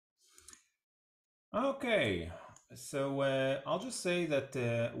Okay, so I'll just say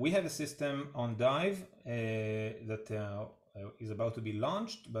that we have a system on Dive that is about to be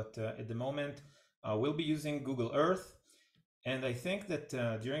launched, but at the moment we'll be using Google Earth. And I think that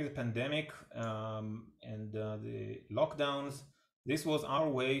during the pandemic and the lockdowns, this was our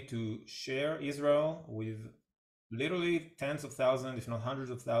way to share Israel with literally tens of thousands, if not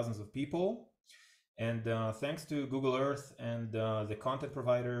hundreds of thousands of people. And thanks to Google Earth and the content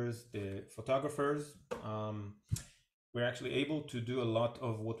providers, the photographers, we're actually able to do a lot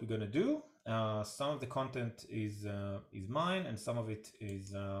of what we're going to do. Some of the content is mine, and some of it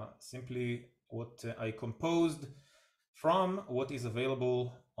is simply what I composed from what is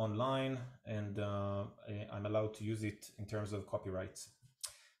available online, and I'm allowed to use it in terms of copyrights.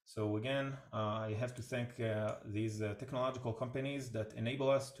 So again, I have to thank these technological companies that enable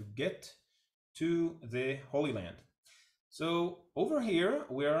us to get to the Holy Land. So over here,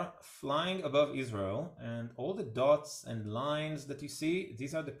 we're flying above Israel, and all the dots and lines that you see,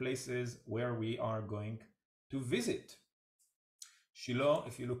 these are the places where we are going to visit. Shiloh,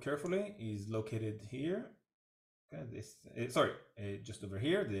 if you look carefully, is located here. Okay, just over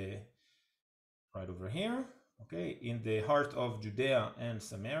here, right over here. Okay, in the heart of Judea and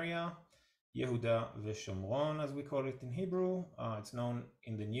Samaria, Yehuda v'Shomron, as we call it in Hebrew. It's known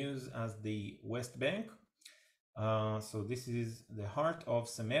in the news as the West Bank. So this is the heart of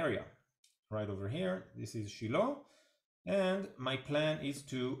Samaria, right over here. This is Shiloh. And my plan is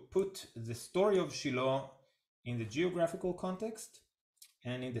to put the story of Shiloh in the geographical context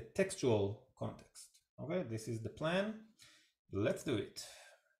and in the textual context. Okay, this is the plan. Let's do it.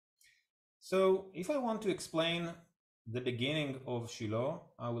 So if I want to explain the beginning of Shiloh,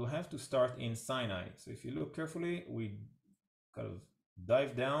 I will have to start in Sinai. So if you look carefully, we kind of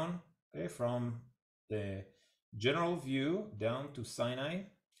dive down, okay, from the general view down to Sinai,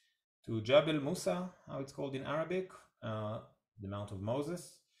 to Jabal Musa, how it's called in Arabic, the Mount of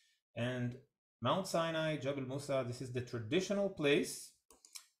Moses. And Mount Sinai, Jabal Musa, this is the traditional place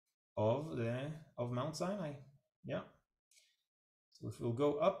of Mount Sinai. Yeah. So if we'll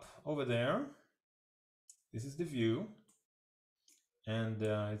go up over there, this is the view, and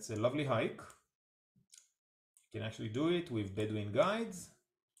it's a lovely hike. You can actually do it with Bedouin guides.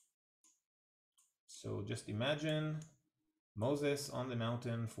 So just imagine Moses on the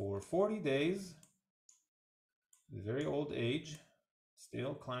mountain for 40 days, very old age,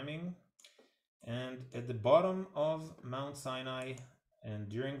 still climbing. And at the bottom of Mount Sinai, and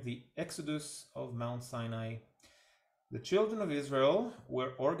during the exodus of Mount Sinai, the children of Israel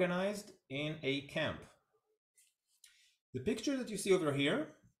were organized in a camp. The picture that you see over here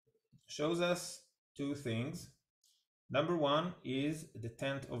shows us two things. Number one is the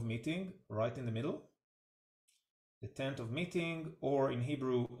tent of meeting right in the middle. The tent of meeting, or in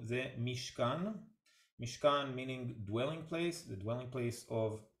Hebrew, the Mishkan. Mishkan meaning dwelling place, the dwelling place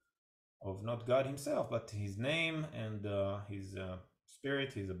of not God himself, but his name and his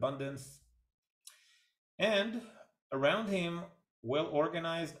spirit, his abundance. And around him, well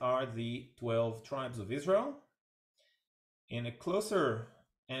organized, are the 12 tribes of Israel. In a closer,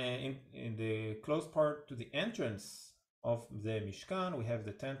 in the close part to the entrance of the Mishkan, we have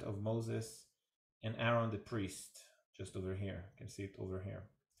the tent of Moses and Aaron the priest, just over here. You can see it over here.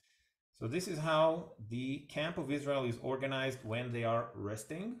 So this is how the camp of Israel is organized when they are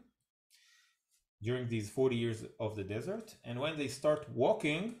resting during these 40 years of the desert. And when they start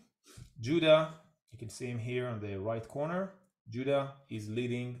walking, Judah, you can see him here on the right corner, Judah is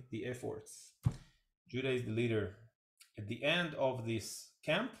leading the efforts. Judah is the leader. At the end of this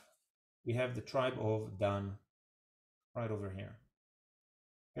camp, we have the tribe of Dan, right over here.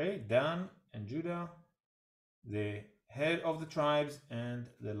 Okay, Dan and Judah, the head of the tribes and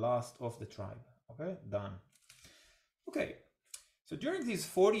the last of the tribe. Okay, Dan. Okay, so during these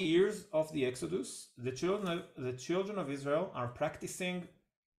 40 years of the Exodus, the children of Israel are practicing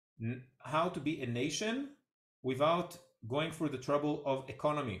how to be a nation without going through the trouble of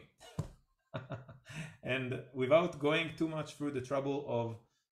economy and without going too much through the trouble of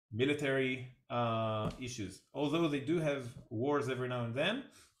military issues. Although they do have wars every now and then,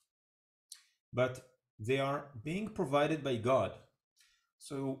 but they are being provided by God.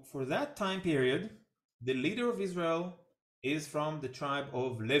 So for that time period, the leader of Israel is from the tribe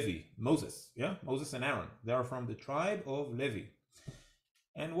of Levi, Moses. Yeah, Moses and Aaron. They are from the tribe of Levi.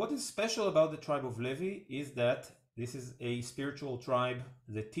 And what is special about the tribe of Levi is that this is a spiritual tribe,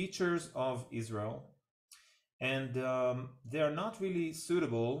 the teachers of Israel, and they are not really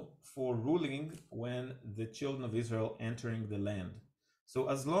suitable for ruling when the children of Israel entering the land. So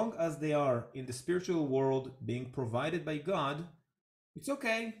as long as they are in the spiritual world being provided by God, it's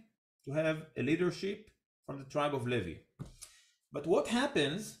okay. to have a leadership from the tribe of Levi. But what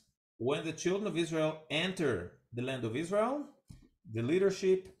happens when the children of Israel enter the land of Israel? The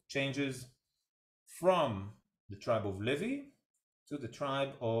leadership changes from the tribe of Levi to the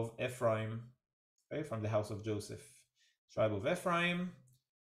tribe of Ephraim, okay, from the house of Joseph. Tribe of Ephraim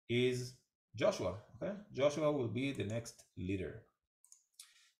is Joshua. Okay, Joshua will be the next leader.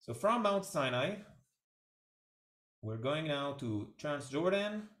 So from Mount Sinai, we're going now to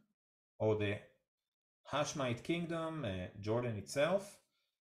Transjordan, or the Hashemite kingdom, Jordan itself.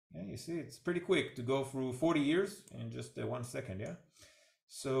 Yeah, you see, it's pretty quick to go through 40 years in just 1 second. Yeah.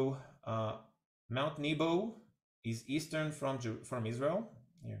 So Mount Nebo is eastern from Israel.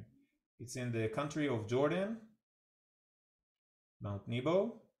 Yeah. It's in the country of Jordan, Mount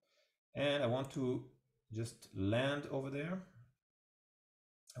Nebo. And I want to just land over there.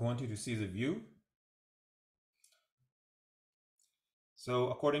 I want you to see the view. So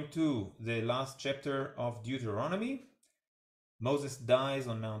according to the last chapter of Deuteronomy, Moses dies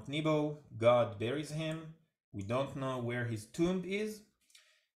on Mount Nebo. God buries him. We don't know where his tomb is.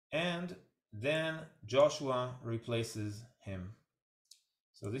 And then Joshua replaces him.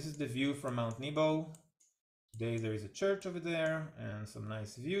 So this is the view from Mount Nebo. Today there is a church over there and some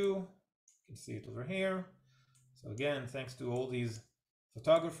nice view. You can see it over here. So again, thanks to all these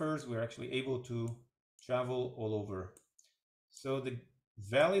photographers, we're actually able to travel all over. So the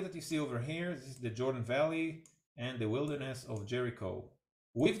valley that you see over here, this is the Jordan Valley and the wilderness of Jericho.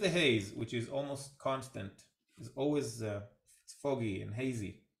 With the haze, which is almost constant. It's always it's foggy and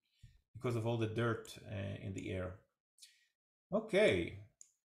hazy because of all the dirt in the air. Okay,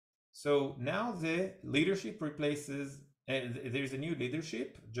 so now the leadership replaces, there's a new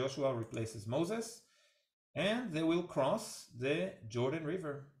leadership. Joshua replaces Moses, and they will cross the Jordan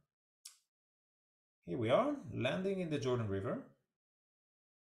River. Here we are, landing in the Jordan River.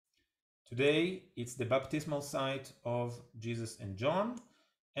 Today, it's the baptismal site of Jesus and John,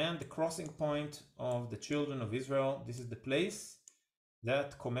 and the crossing point of the children of Israel. This is the place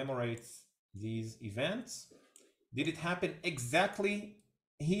that commemorates these events. Did it happen exactly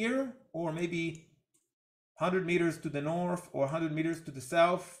here, or maybe 100 meters to the north or 100 meters to the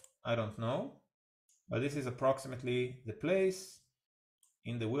south? I don't know. But this is approximately the place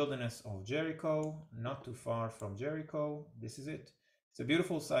in the wilderness of Jericho, not too far from Jericho. This is it. It's a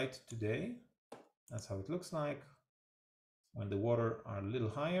beautiful sight today. That's how it looks like when the water are a little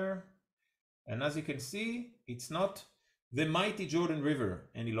higher. And as you can see, it's not the mighty Jordan River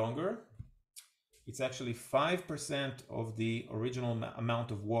any longer. It's actually 5% of the original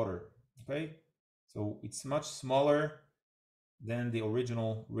amount of water. Okay, so it's much smaller than the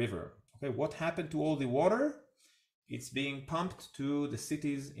original river. Okay, what happened to all the water? It's being pumped to the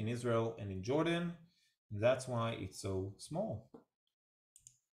cities in Israel and in Jordan. And that's why it's so small.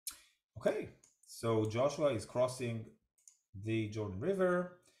 Okay, so Joshua is crossing the Jordan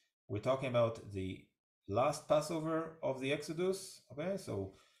River. We're talking about the last Passover of the Exodus. Okay,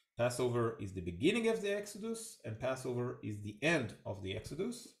 so Passover is the beginning of the Exodus, and Passover is the end of the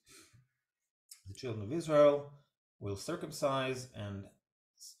Exodus. The children of Israel will circumcise and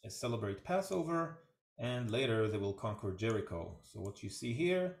celebrate Passover, and later they will conquer Jericho. So what you see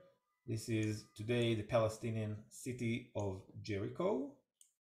here, this is today the Palestinian city of Jericho.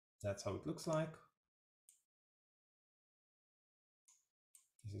 That's how it looks like.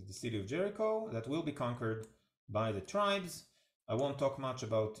 This is the city of Jericho that will be conquered by the tribes. I won't talk much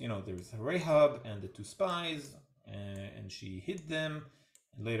about, there's Rahab and the two spies, and she hid them.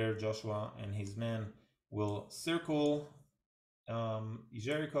 And later Joshua and his men will circle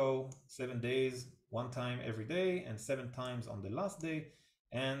Jericho 7 days, one time every day, and 7 times on the last day,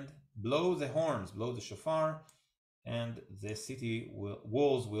 and blow the horns, blow the shofar, and the city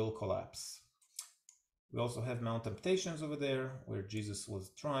walls will collapse. We also have Mount Temptations over there, where Jesus was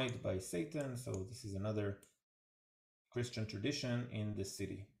tried by Satan. So this is another Christian tradition in the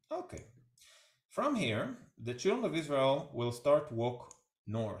city. Okay. From here, the children of Israel will start walk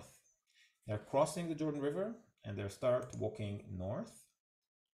north. They're crossing the Jordan River, and they start walking north.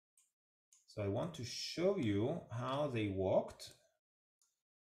 So I want to show you how they walked.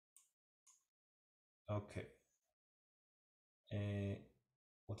 Okay.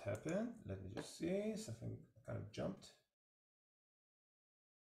 What happened? Let me just see. Something kind of jumped.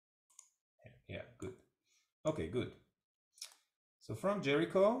 Yeah, good. Okay, good. So from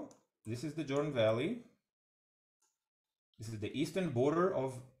Jericho, this is the Jordan Valley. This is the eastern border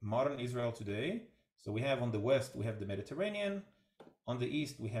of modern Israel today. So we have on the west, we have the Mediterranean. On the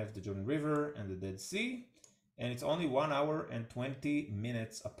east, we have the Jordan River and the Dead Sea. And it's only 1 hour and 20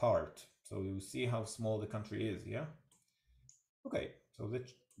 minutes apart. So you see how small the country is, yeah? Okay, so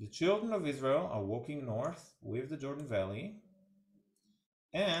the children of Israel are walking north with the Jordan Valley,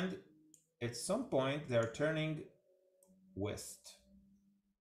 and at some point they are turning west.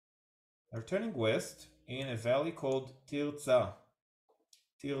 They're turning west in a valley called Tirza.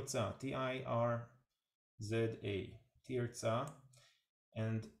 Tirza, Tirza, Tirza,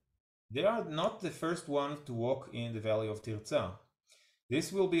 and they are not the first ones to walk in the valley of Tirza.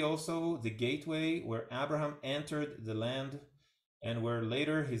 This will be also the gateway where Abraham entered the land and where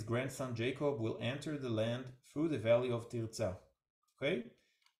later his grandson Jacob will enter the land through the valley of Tirza. Okay,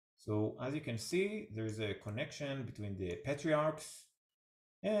 so as you can see, there's a connection between the patriarchs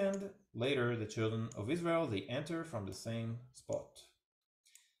and later the children of Israel. They enter from the same spot.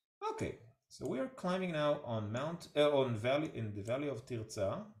 Okay, so we are climbing now on in the valley of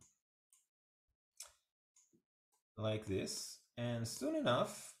Tirza, like this, and soon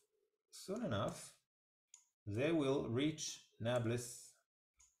enough, they will reach Nablus,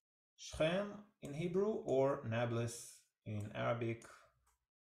 Shechem in Hebrew, or Nablus in Arabic.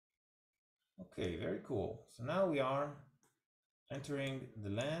 Okay, very cool. So now we are entering the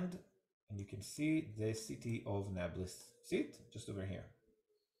land, and you can see the city of Nablus. See it? Just over here.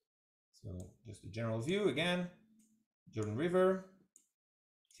 So just a general view again, Jordan River,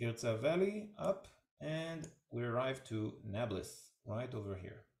 Tirza Valley, up, and we arrive to Nablus, right over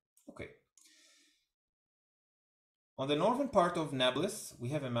here. Okay. On the northern part of Nablus, we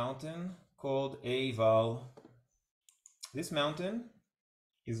have a mountain called Eival. This mountain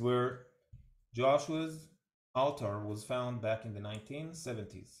is where Joshua's altar was found back in the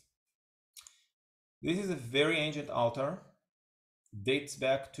 1970s. This is a very ancient altar, dates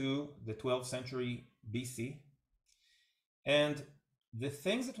back to the 12th century BC, and the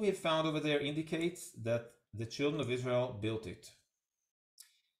things that we have found over there indicates that the children of Israel built it.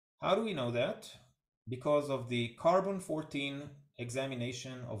 How do we know that? Because of the carbon-14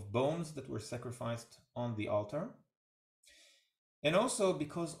 examination of bones that were sacrificed on the altar, and also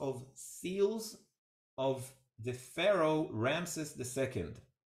because of seals of the pharaoh Ramses II.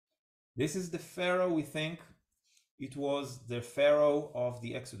 This is the pharaoh, we think it was the pharaoh of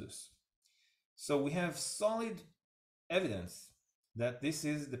the Exodus. So we have solid evidence that this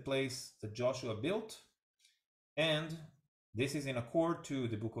is the place that Joshua built, and this is in accord to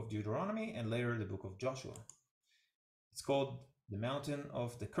the book of Deuteronomy and later the book of Joshua. It's called the Mountain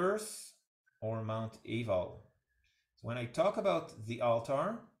of the Curse or Mount Eival. So when I talk about the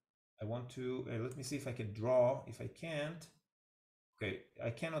altar, I want to, let me see if I can draw. If I can't, okay, I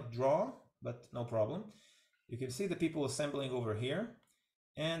cannot draw, but no problem. You can see the people assembling over here,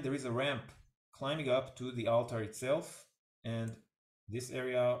 and there is a ramp climbing up to the altar itself, and this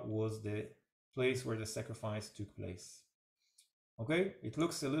area was the place where the sacrifice took place. Okay, it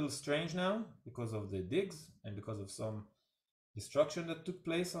looks a little strange now because of the digs and because of some destruction that took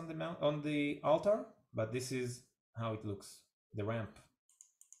place on the altar, but this is how it looks, the ramp.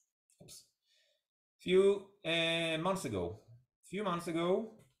 Oops. Few months ago,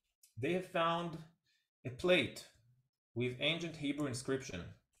 they have found a plate with ancient Hebrew inscription,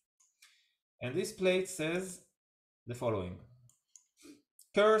 and this plate says the following: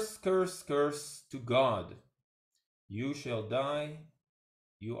 "Curse, curse, curse to God. You shall die.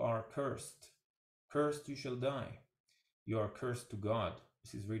 You are cursed. Cursed you shall die. You are cursed to God."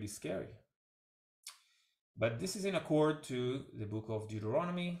 This is really scary. But this is in accord to the book of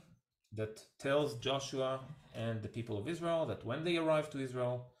Deuteronomy that tells Joshua and the people of Israel that when they arrive to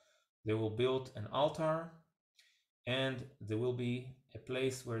Israel, they will build an altar and there will be a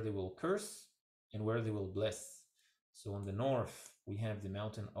place where they will curse and where they will bless. So on the north, we have the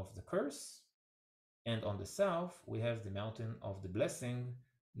mountain of the curse, and on the south, we have the mountain of the blessing,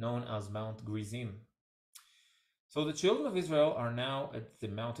 known as Mount Gerizim. So the children of Israel are now at the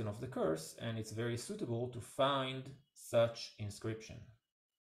mountain of the curse, and it's very suitable to find such inscription.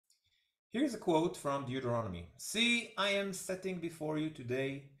 Here's a quote from Deuteronomy. "See, I am setting before you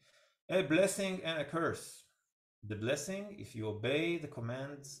today a blessing and a curse. The blessing, if you obey the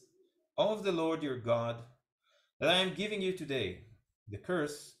commands of the Lord your God that I am giving you today. The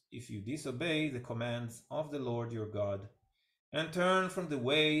curse, if you disobey the commands of the Lord your God and turn from the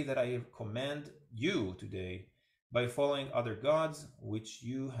way that I command you today by following other gods which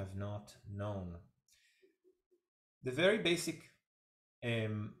you have not known." The very basic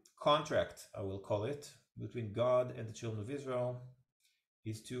contract, I will call it, between God and the children of Israel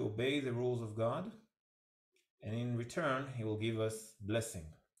is to obey the rules of God, and in return he will give us blessing.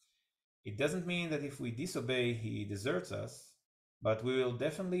 It doesn't mean that if we disobey he deserts us, but we will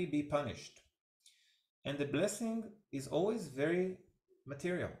definitely be punished. And the blessing is always very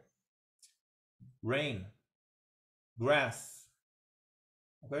material: rain, grass,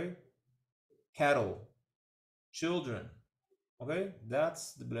 okay? Cattle, children, okay?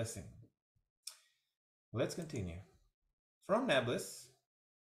 That's the blessing. Let's continue. From Nablus,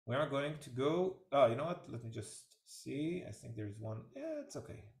 we are going to go, oh, you know what? Let me just see. I think there's one. Yeah, it's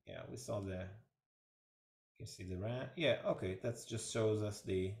okay. Yeah, we saw the, you see the ram. Yeah, okay. That just shows us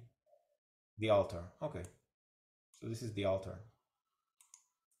the altar. Okay. So this is the altar.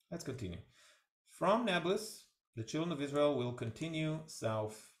 Let's continue. From Nablus, the children of Israel will continue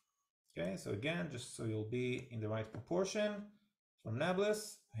south. Okay, so again, just so you'll be in the right proportion. From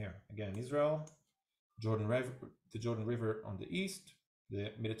Nablus, here, again, Israel, Jordan River, the Jordan River on the east,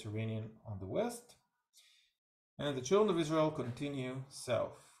 the Mediterranean on the west, and the children of Israel continue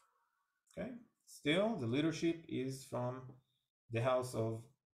south. Okay, still the leadership is from the house of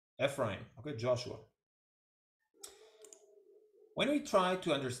Ephraim, okay, Joshua. When we try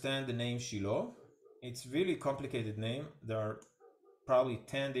to understand the name Shiloh, it's really complicated name. There are probably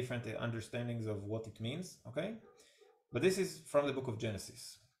 10 different understandings of what it means, okay? But this is from the book of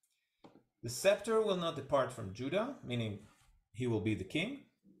Genesis. The scepter will not depart from Judah, meaning he will be the king,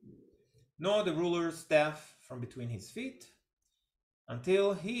 nor the ruler's staff from between his feet,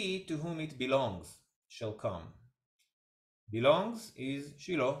 until he to whom it belongs shall come. Belongs is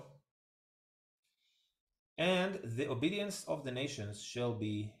Shiloh. And the obedience of the nations shall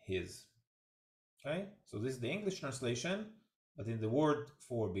be his. Okay, so this is the English translation, but in the word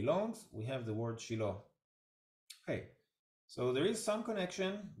for belongs, we have the word Shiloh. Okay, so there is some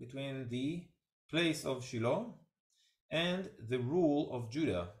connection between the place of Shiloh and the rule of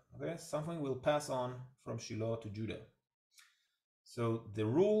Judah. Okay, something will pass on from Shiloh to Judah. So the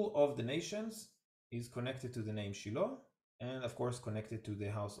rule of the nations is connected to the name Shiloh, and of course connected to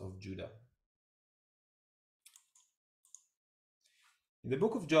the house of Judah. In the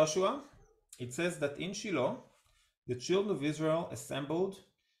book of Joshua, it says that in Shiloh, the children of Israel assembled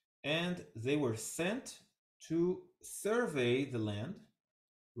and they were sent to survey the land,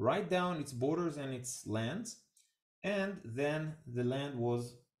 write down its borders and its lands, and then the land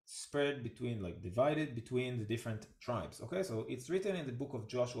was spread between, like divided between the different tribes. Okay, so it's written in the book of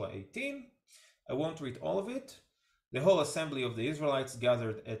Joshua 18. I won't read all of it. The whole assembly of the Israelites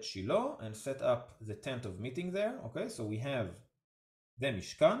gathered at Shiloh and set up the tent of meeting there. Okay, so we have the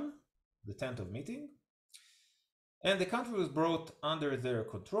Mishkan, the tent of meeting, and the country was brought under their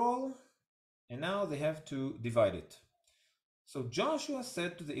control, and now they have to divide it. So Joshua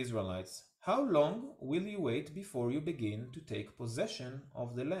said to the Israelites, "How long will you wait before you begin to take possession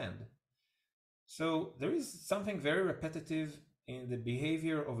of the land?" So there is something very repetitive in the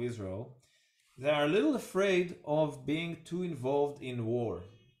behavior of Israel. They are a little afraid of being too involved in war.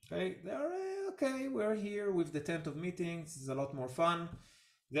 Okay, they are okay, we're here with the tent of meetings, it's a lot more fun.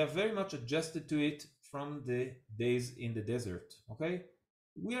 They are very much adjusted to it from the days in the desert. Okay,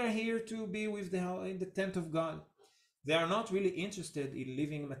 we are here to be with in the tent of God. They are not really interested in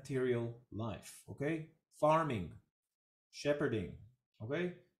living material life. Okay, farming, shepherding.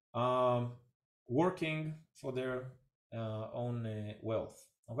 Okay, working for their own wealth.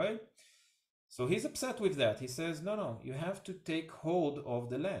 Okay, so he's upset with that. He says, no, you have to take hold of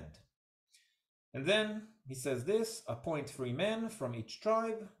the land. And then he says this, appoint 3 men from each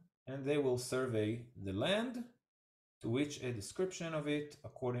tribe, and they will survey the land, to which a description of it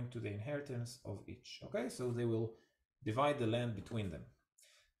according to the inheritance of each. Okay, so they will divide the land between them.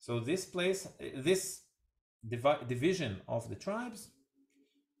 So this division of the tribes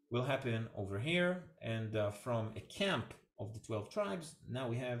will happen over here, and from a camp of the 12 tribes, now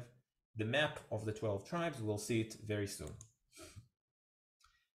we have the map of the 12 tribes. We'll see it very soon.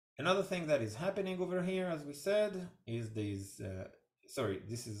 Another thing that is happening over here, as we said, is these,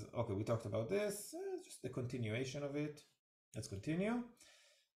 this is, okay, we talked about this, just the continuation of it. Let's continue.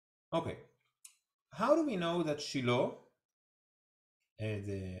 Okay, how do we know that Shiloh,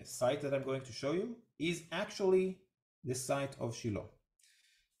 the site that I'm going to show you, is actually the site of Shiloh?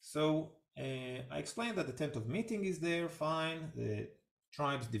 So I explained that the tent of meeting is there, fine. The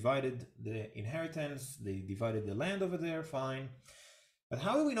tribes divided the inheritance, they divided the land over there, fine. But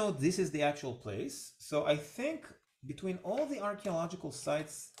how do we know this is the actual place? So I think between all the archaeological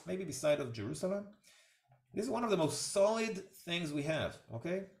sites, maybe beside of Jerusalem, this is one of the most solid things we have,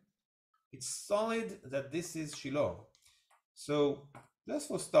 okay? It's solid that this is Shiloh. So just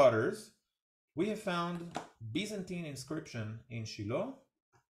for starters, we have found Byzantine inscription in Shiloh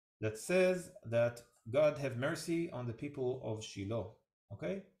that says that God have mercy on the people of Shiloh,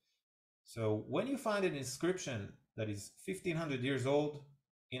 okay? So when you find an inscription that is 1500 years old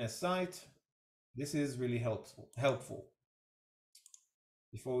in a site, this is really helpful.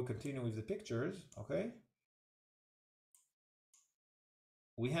 Before we continue with the pictures, okay?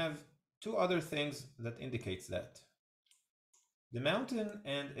 we have two other things that indicates that. The mountain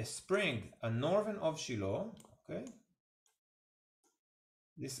and a spring northern of Shiloh, okay,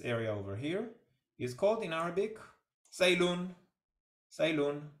 this area over here, is called in Arabic Saylun.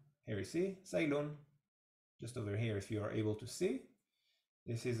 Saylun. Here you see Saylun. Just over here, if you are able to see.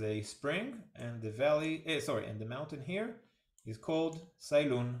 This is a spring, and the valley, and the mountain here is called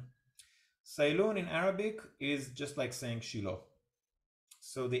Saylun. Saylun in Arabic is just like saying Shiloh.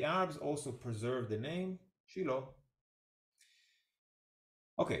 So the Arabs also preserved the name Shiloh.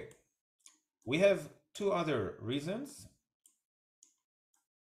 Okay, we have two other reasons.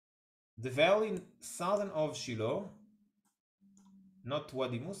 The valley southern of Shiloh, not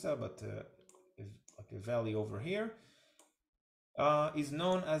Wadi Musa, but like a valley over here, is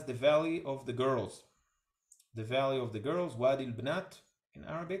known as the Valley of the Girls. The Valley of the Girls, Wadi al-Banat in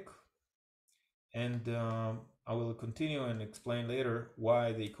Arabic. And I will continue and explain later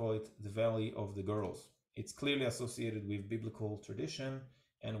why they call it the Valley of the Girls. It's clearly associated with biblical tradition,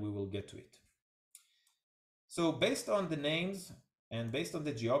 and we will get to it. So based on the names and based on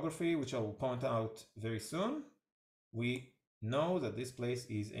the geography, which I will point out very soon, we know that this place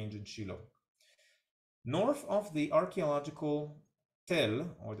is ancient Shiloh. North of the archaeological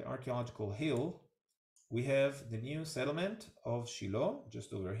tel, or the archaeological hill, we have the new settlement of Shiloh,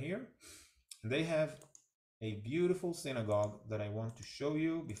 just over here. They have a beautiful synagogue that I want to show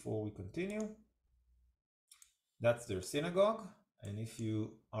you before we continue. That's their synagogue. And if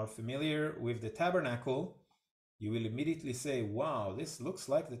you are familiar with the tabernacle, you will immediately say, wow, this looks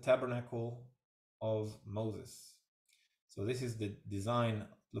like the tabernacle of Moses. So this is the design,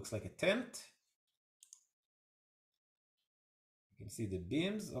 looks like a tent. You can see the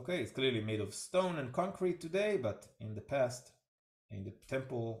beams. Okay, it's clearly made of stone and concrete today, but in the past, in the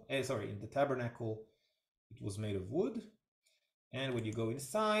temple, in the tabernacle, it was made of wood. And when you go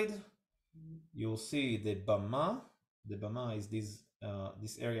inside, you'll see the bama. The bama is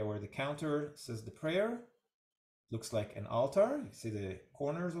this area where the counter says the prayer. Looks like an altar. You see the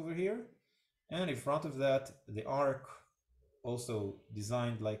corners over here. And in front of that, the ark, also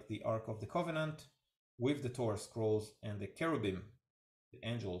designed like the Ark of the Covenant, with the Torah scrolls and the cherubim, the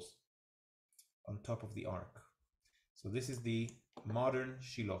angels, on top of the ark. So this is the modern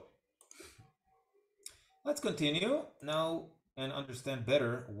Shiloh. Let's continue now and understand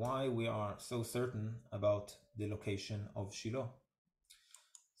better why we are so certain about the location of Shiloh.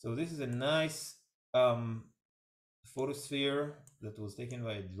 So this is a nice photosphere that was taken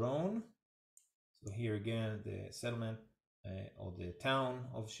by a drone. So here again, the settlement or the town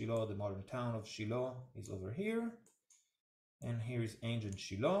of Shiloh, the modern town of Shiloh, is over here. And here is ancient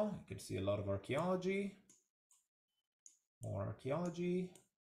Shiloh. You can see a lot of archaeology. More archaeology.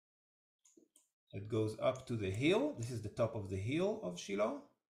 It goes up to the hill. This is the top of the hill of Shiloh.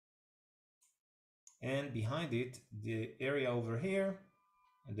 And behind it, the area over here,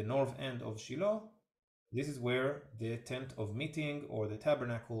 at the north end of Shiloh, this is where the tent of meeting or the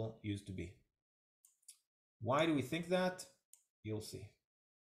tabernacle used to be. Why do we think that? You'll see.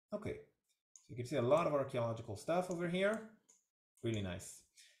 Okay, so you can see a lot of archaeological stuff over here. Really nice.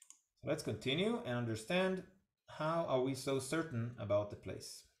 So let's continue and understand how are we so certain about the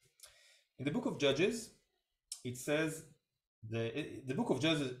place. In the book of Judges, it says, the book of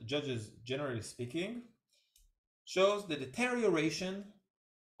Judges, generally speaking, shows the deterioration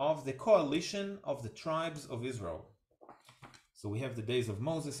of the coalition of the tribes of Israel. So we have the days of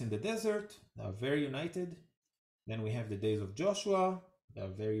Moses in the desert, they are very united. Then we have the days of Joshua, they are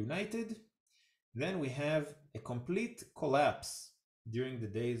very united. Then we have a complete collapse during the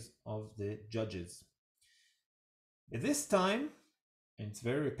days of the Judges. At this time, and it's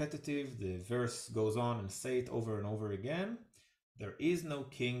very repetitive, the verse goes on and say it over and over again, there is no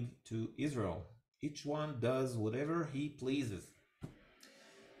king to Israel. Each one does whatever he pleases.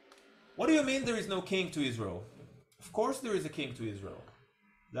 What do you mean there is no king to Israel? Of course there is a king to Israel.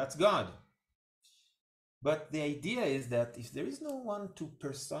 That's God. But the idea is that if there is no one to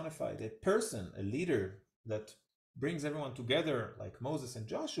personify, a person, a leader that brings everyone together like Moses and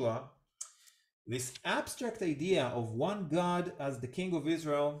Joshua, this abstract idea of one God as the king of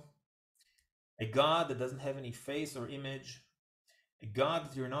Israel, a God that doesn't have any face or image, a God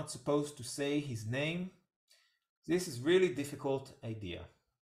that you're not supposed to say his name, this is really difficult idea,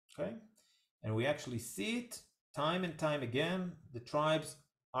 okay? And we actually see it time and time again. The tribes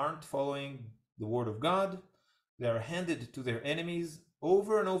aren't following the word of God. They are handed to their enemies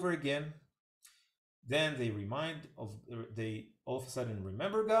over and over again. Then they all of a sudden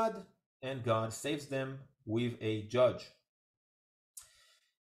remember God, and God saves them with a judge.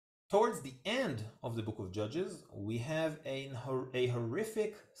 Towards the end of the book of Judges, we have a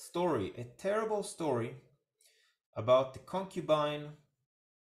horrific story, a terrible story about the concubine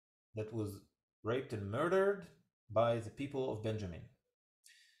that was raped and murdered by the people of Benjamin.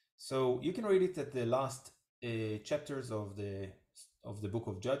 So you can read it at the last chapters of the book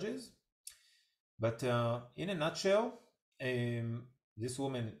of Judges. But in a nutshell, this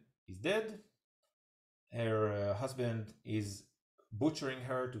woman is dead. Her husband is butchering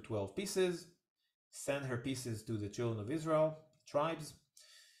her to 12 pieces, send her pieces to the children of Israel, tribes,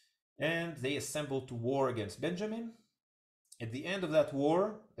 and they assemble to war against Benjamin. At the end of that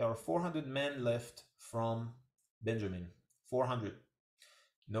war, there are 400 men left from Benjamin. 400.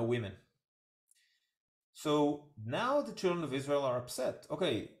 No women. So now the children of Israel are upset.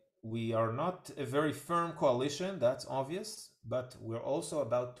 Okay, we are not a very firm coalition, that's obvious, but we're also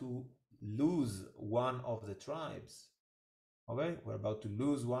about to lose one of the tribes. Okay, we're about to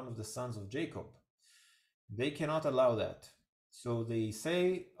lose one of the sons of Jacob. They cannot allow that. So they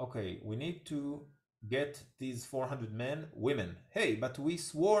say, okay, we need to get these 400 men, women. Hey, but we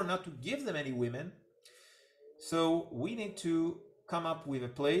swore not to give them any women. So we need to come up with a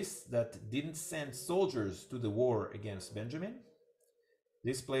place that didn't send soldiers to the war against Benjamin.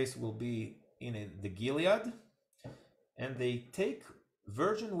 This place will be in the Gilead. And they take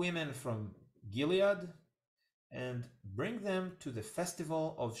virgin women from Gilead and bring them to the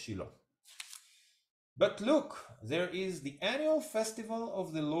festival of Shiloh. But look, there is the annual festival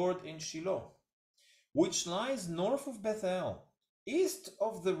of the Lord in Shiloh, which lies north of Bethel, east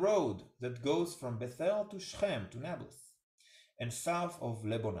of the road that goes from Bethel to Shechem, to Nablus, and south of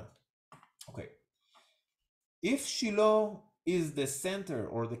Lebonah. Okay. If Shiloh is the center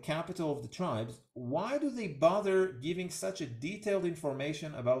or the capital of the tribes, why do they bother giving such a detailed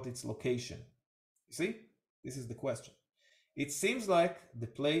information about its location? You see? This is the question. It seems like the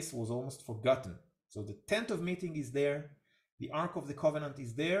place was almost forgotten. So the tent of meeting is there, the Ark of the Covenant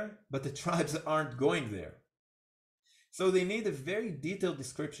is there, but the tribes aren't going there. So they need a very detailed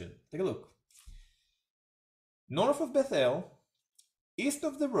description. Take a look. North of Bethel, east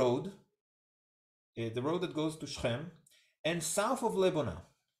of the road that goes to Shechem, and south of Lebonah.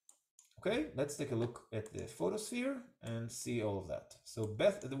 Okay, let's take a look at the photosphere and see all of that. So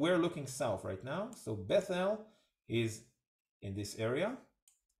we're looking south right now. So Bethel is in this area.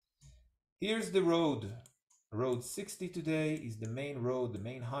 Here's the road. Road 60 today is the main road, the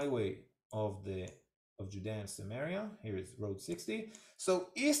main highway of Judea and Samaria. Here is road 60. So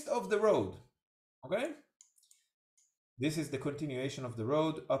east of the road, okay? This is the continuation of the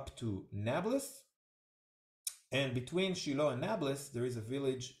road up to Nablus. And between Shiloh and Nablus, there is a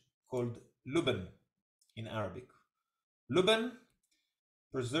village called Luban in Arabic. Luban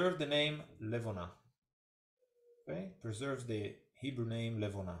preserved the name Levona. Okay, preserves the Hebrew name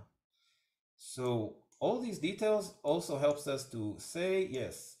Levona. So all these details also helps us to say,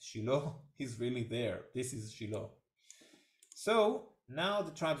 yes, Shiloh is really there. This is Shiloh. So now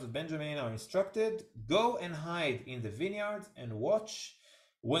the tribes of Benjamin are instructed, go and hide in the vineyards and watch.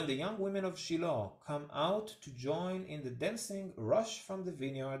 When the young women of Shiloh come out to join in the dancing, rush from the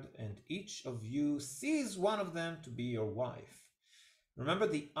vineyard, and each of you seize one of them to be your wife. Remember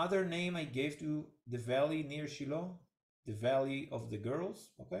the other name I gave to the valley near Shiloh? The Valley of the Girls,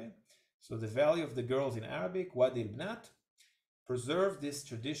 okay? So the Valley of the Girls in Arabic, Wadi al-Bnat, preserved this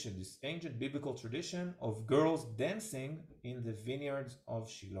tradition, this ancient biblical tradition of girls dancing in the vineyards of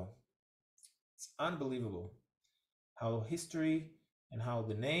Shiloh. It's unbelievable how history and how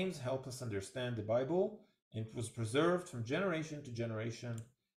the names help us understand the Bible, and it was preserved from generation to generation,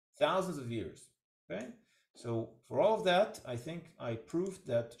 thousands of years. Okay, so for all of that, I think I proved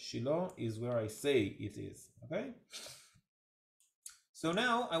that Shiloh is where I say it is. Okay, so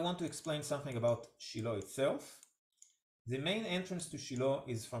now I want to explain something about Shiloh itself. The main entrance to Shiloh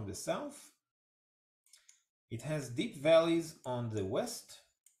is from the south. It has deep valleys on the west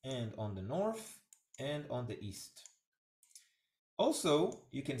and on the north and on the east. Also,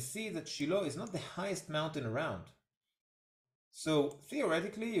 you can see that Shiloh is not the highest mountain around. So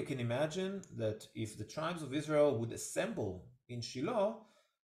theoretically, you can imagine that if the tribes of Israel would assemble in Shiloh,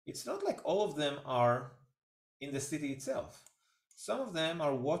 it's not like all of them are in the city itself. Some of them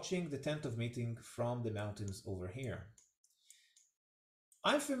are watching the tent of meeting from the mountains over here.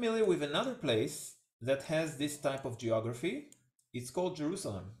 I'm familiar with another place that has this type of geography. It's called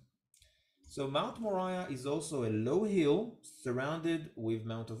Jerusalem. So Mount Moriah is also a low hill surrounded with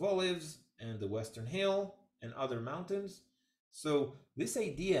Mount of Olives and the Western Hill and other mountains. So this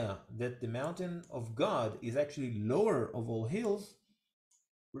idea that the mountain of God is actually lower of all hills,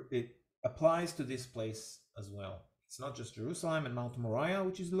 it applies to this place as well. It's not just Jerusalem and Mount Moriah,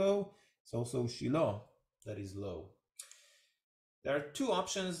 which is low, it's also Shiloah that is low. There are two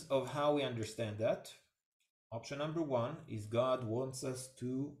options of how we understand that. Option number one is God wants us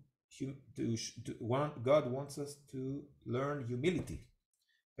to learn humility.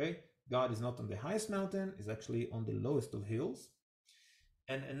 Okay, God is not on the highest mountain; is actually on the lowest of hills.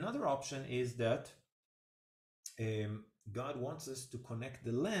 And another option is that God wants us to connect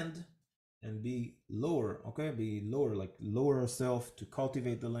the land and be lower. Okay, be lower, like lower ourselves to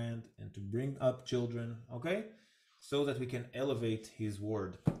cultivate the land and to bring up children. Okay, so that we can elevate His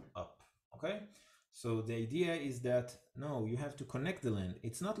word up. Okay. So the idea is that, no, you have to connect the land.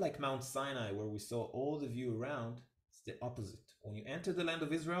 It's not like Mount Sinai where we saw all the view around. It's the opposite. When you enter the land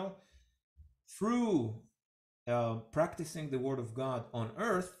of Israel, through practicing the word of God on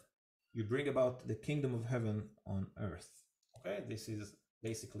earth, you bring about the kingdom of heaven on earth. Okay, this is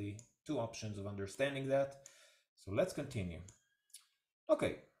basically two options of understanding that. So let's continue.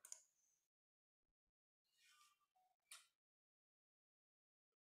 Okay.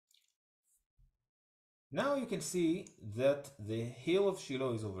 Now you can see that the hill of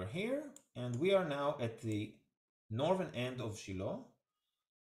Shiloh is over here, and we are now at the northern end of Shiloh,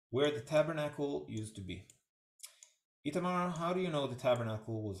 where the tabernacle used to be. Itamar, how do you know the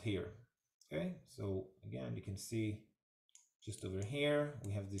tabernacle was here? Okay, so again, you can see just over here,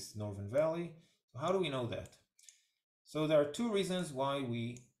 we have this northern valley. So how do we know that? So there are two reasons why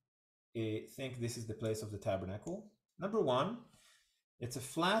we think this is the place of the tabernacle. Number one, it's a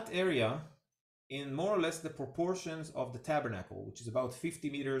flat area in more or less the proportions of the tabernacle, which is about 50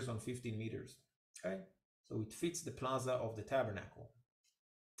 meters on 15 meters. Okay, so it fits the plaza of the tabernacle.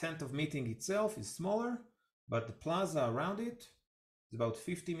 Tent of meeting itself is smaller, but the plaza around it is about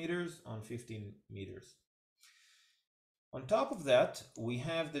 50 meters on 15 meters. On top of that, we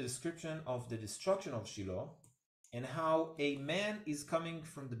have the description of the destruction of Shiloh and how a man is coming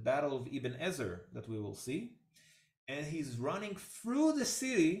from the battle of Ibn Ezer that we will see, and he's running through the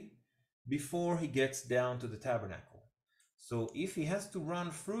city before he gets down to the tabernacle. So if he has to run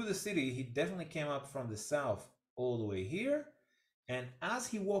through the city, he definitely came up from the south all the way here. And as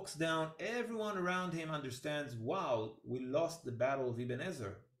he walks down, everyone around him understands, wow, we lost the battle of Ibn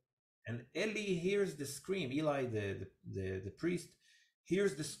Ezer. And Eli hears the scream, Eli, the priest,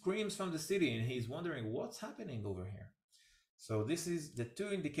 hears the screams from the city, and he's wondering what's happening over here. So this is the two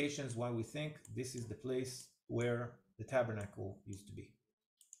indications why we think this is the place where the tabernacle used to be.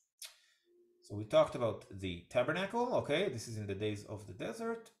 So we talked about the tabernacle. Okay, this is in the days of the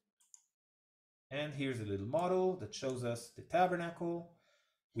desert. And here's a little model that shows us the tabernacle.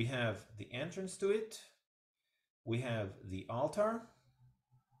 We have the entrance to it. We have the altar.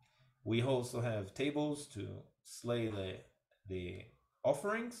 We also have tables to slay the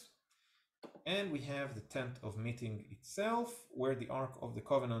offerings. And we have the tent of meeting itself, where the Ark of the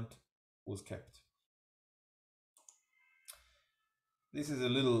Covenant was kept. This is a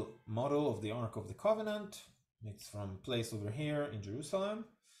little model of the Ark of the Covenant. It's from a place over here in Jerusalem.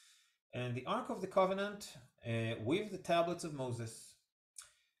 And the Ark of the Covenant with the tablets of Moses,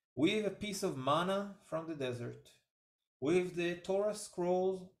 with a piece of manna from the desert, with the Torah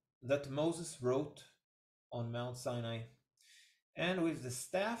scrolls that Moses wrote on Mount Sinai, and with the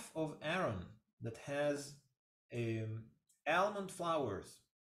staff of Aaron that has almond flowers.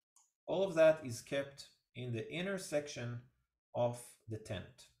 All of that is kept in the inner section of the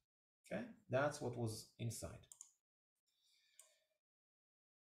tent. Okay, that's what was inside.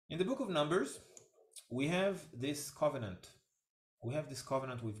 In the book of Numbers, we have this covenant. We have this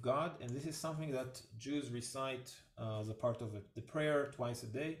covenant with God, and this is something that Jews recite as a part of the prayer twice a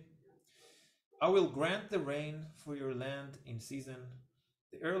day. I will grant the rain for your land in season,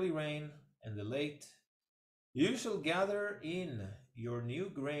 the early rain and the late. You shall gather in your new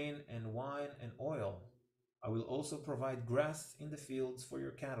grain and wine and oil. I will also provide grass in the fields for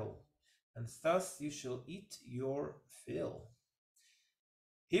your cattle, and thus you shall eat your fill.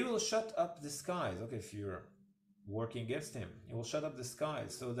 He will shut up the skies. Okay, if you're working against him, he will shut up the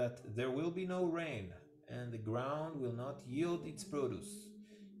skies so that there will be no rain, and the ground will not yield its produce,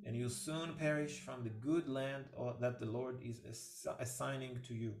 and you'll soon perish from the good land that the Lord is assigning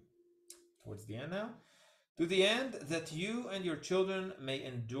to you. Towards the end now. To the end that you and your children may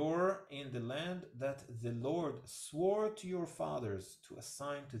endure in the land that the Lord swore to your fathers to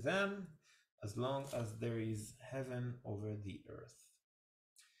assign to them, as long as there is heaven over the earth.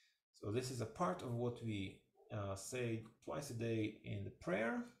 So this is a part of what we say twice a day in the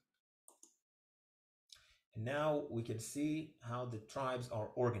prayer. And now we can see how the tribes are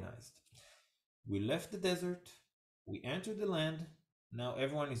organized. We left the desert, we entered the land. Now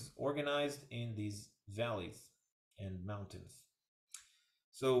everyone is organized in these valleys. and mountains.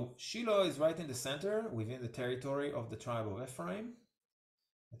 So Shiloh is right in the center within the territory of the tribe of Ephraim.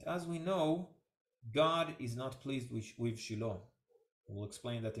 But as we know, God is not pleased with Shiloh. We'll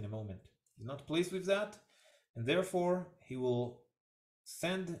explain that in a moment. He's not pleased with that, and therefore he will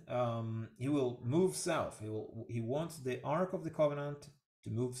he will move south. He wants the Ark of the Covenant to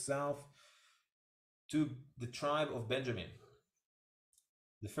move south to the tribe of Benjamin.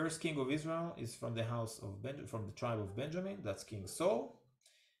 The first king of Israel is from the from the tribe of Benjamin. That's King Saul.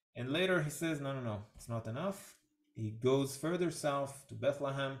 And later he says, no, it's not enough. He goes further south to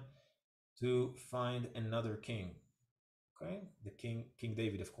Bethlehem to find another king. Okay, the King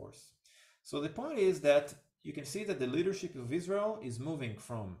David, of course. So the point is that you can see that the leadership of Israel is moving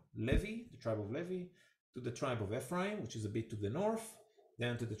from Levi, the tribe of Levi, to the tribe of Ephraim, which is a bit to the north,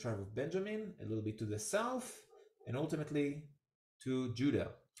 then to the tribe of Benjamin, a little bit to the south, and ultimately to Judah.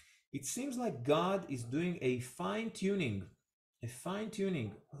 It seems like God is doing a fine-tuning.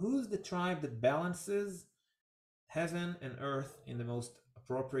 Who's the tribe that balances heaven and earth in the most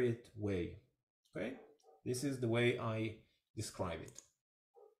appropriate way? Okay, this is the way I describe it.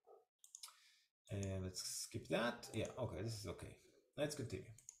 And let's skip that. Yeah, okay, this is okay. Let's continue.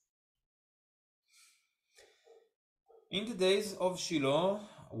 In the days of Shiloh,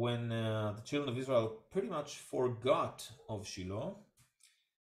 when the children of Israel pretty much forgot of Shiloh,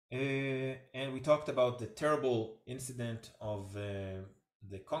 and we talked about the terrible incident of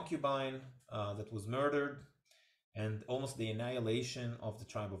the concubine that was murdered and almost the annihilation of the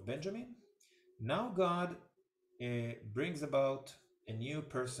tribe of Benjamin. Now God brings about a new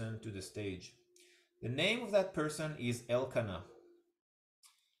person to the stage. The name of that person is Elkanah.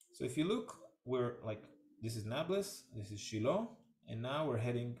 So if you look, we're like, this is Nablus, this is Shiloh, and now we're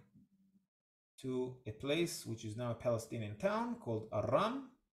heading to a place which is now a Palestinian town called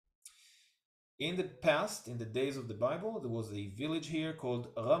Aram. In the past, in the days of the Bible, there was a village here called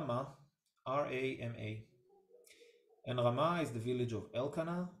Ramah, R-A-M-A. And Ramah is the village of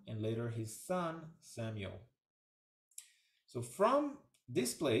Elkanah and later his son Samuel. So from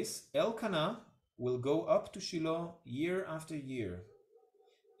this place, Elkanah will go up to Shiloh year after year.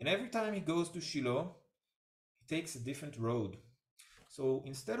 And every time he goes to Shiloh, he takes a different road. So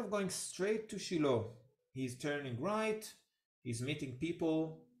instead of going straight to Shiloh, he's turning right, he's meeting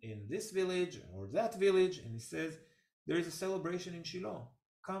people in this village or that village, and he says, there is a celebration in Shiloh,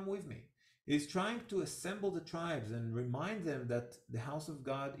 come with me. He's trying to assemble the tribes and remind them that the house of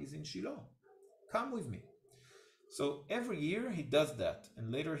God is in Shiloh. Come with me. So every year he does that,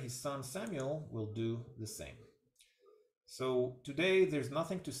 and later his son Samuel will do the same. So today there's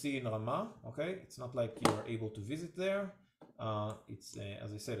nothing to see in Ramah, okay? It's not like you are able to visit there. It's,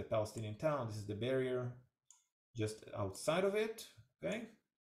 as I said, a Palestinian town. This is the barrier just outside of it, okay?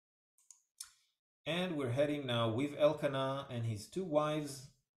 And we're heading now with Elkanah and his two wives,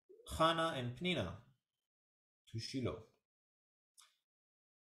 Hannah and Pnina, to Shiloh.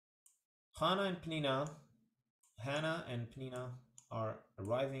 Hannah and Pnina are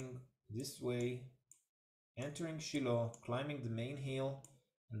arriving this way, entering Shiloh, climbing the main hill,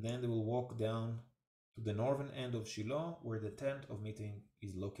 and then they will walk down to the northern end of Shiloh where the tent of meeting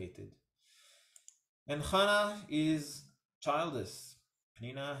is located. And Hannah is childless.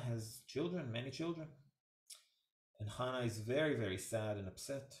 Pnina has children, many children. And Hannah is very, very sad and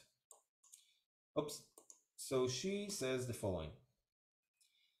upset. Oops. So she says the following.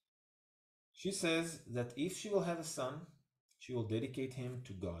 She says that if she will have a son, she will dedicate him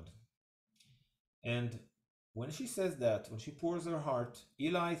to God. And when she says that, when she pours her heart,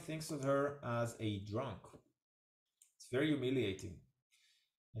 Eli thinks of her as a drunk. It's very humiliating.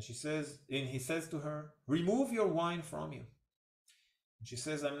 And she says, and he says to her, remove your wine from you. And she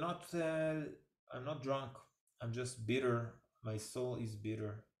says, I'm not drunk. I'm just bitter. My soul is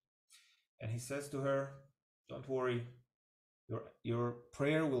bitter. And he says to her, don't worry, your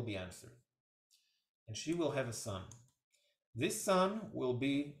prayer will be answered. And she will have a son. This son will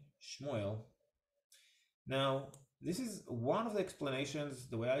be Shmuel. Now, this is one of the explanations,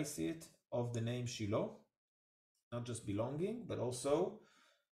 the way I see it, of the name Shiloh. Not just belonging, but also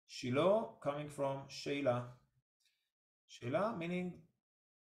Shiloh coming from Sheila. Sheila meaning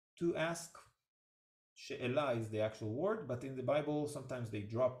to ask. She'elah is the actual word, but in the Bible sometimes they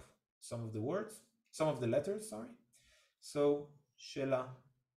drop some of the words, some of the letters, sorry. So Sheila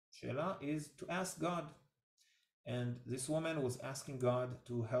is to ask God. And this woman was asking God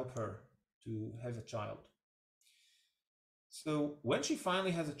to help her to have a child. So when she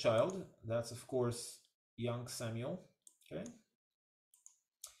finally has a child, that's of course young Samuel, okay?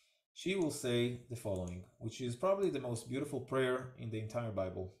 She will say the following, which is probably the most beautiful prayer in the entire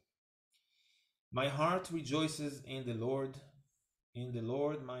Bible. My heart rejoices in the Lord. In the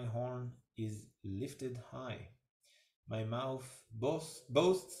Lord my horn is lifted high. My mouth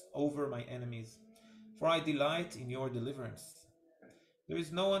boasts over my enemies, for I delight in your deliverance. There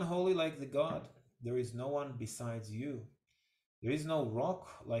is no one holy like the God. There is no one besides you. There is no rock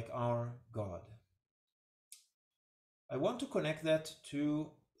like our God. I want to connect that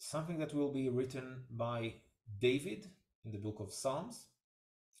to something that will be written by David in the book of Psalms,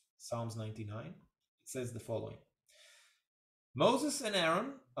 Psalms 99. It says the following: Moses and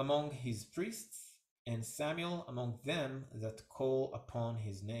Aaron among his priests, and Samuel among them that call upon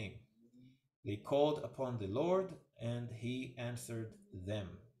his name. They called upon the Lord, and he answered them.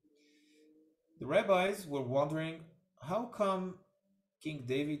 The rabbis were wondering, how come King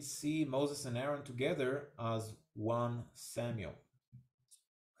David see Moses and Aaron together as one Samuel?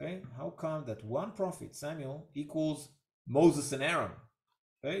 Okay, how come that one prophet, Samuel, equals Moses and Aaron?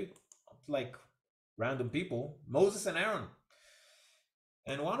 Okay, like random people, Moses and Aaron.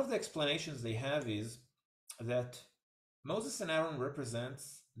 And one of the explanations they have is that Moses and Aaron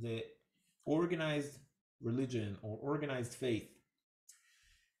represents the organized religion or organized faith.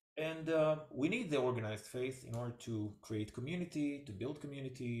 And we need the organized faith in order to create community, to build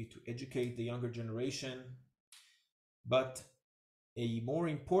community, to educate the younger generation. But a more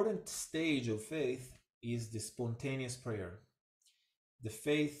important stage of faith is the spontaneous prayer, the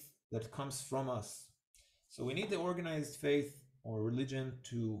faith that comes from us. So we need the organized faith or religion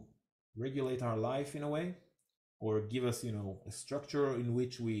to regulate our life in a way, or give us, a structure in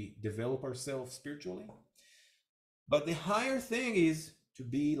which we develop ourselves spiritually. But the higher thing is to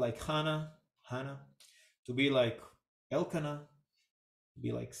be like Hannah, to be like Elkanah, to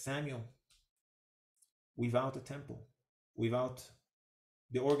be like Samuel, without a temple, without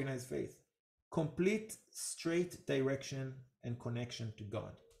the organized faith. Complete straight direction and connection to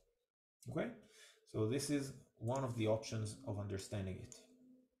God. Okay? So this is one of the options of understanding it.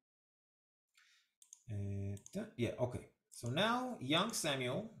 Okay. So now young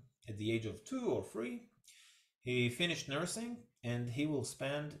Samuel, at the age of 2 or 3, he finished nursing, and he will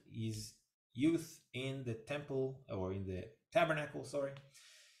spend his youth in the temple, or in the tabernacle,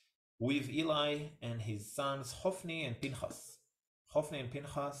 with Eli and his sons Hophni and Pinchas. Hophni and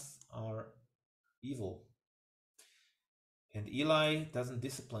Pinchas are evil, and Eli doesn't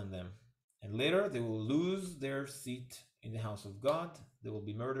discipline them. And later they will lose their seat in the house of God. They will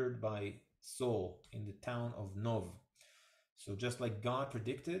be murdered by Saul in the town of Nov. So just like God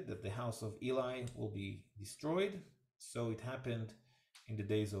predicted that the house of Eli will be destroyed, so it happened in the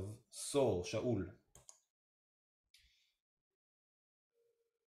days of Saul, Shaul.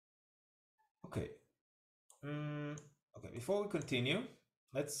 Okay. Before we continue,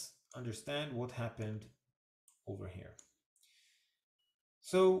 let's understand what happened over here.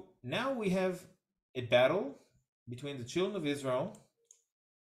 So now we have a battle between the children of Israel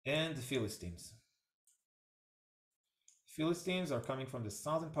and the Philistines. Philistines are coming from the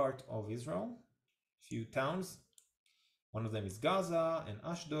southern part of Israel, a few towns. One of them is Gaza and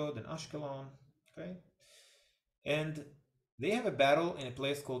Ashdod and Ashkelon. Okay, and they have a battle in a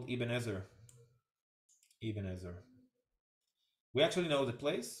place called Ibn Ezer. We actually know the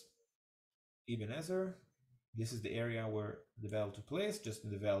place, Ibn Ezer. This is the area where the battle took place, just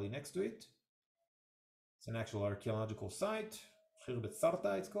in the valley next to it. It's an actual archaeological site, Khirbet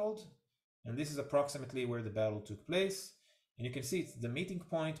Sarta it's called, and this is approximately where the battle took place. And you can see it's the meeting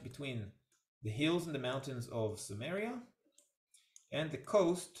point between the hills and the mountains of Samaria and the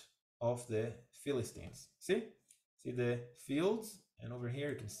coast of the Philistines. See the fields, and over here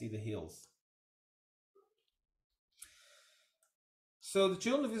you can see the hills. So the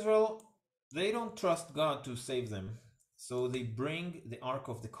children of Israel, they don't trust God to save them. So they bring the Ark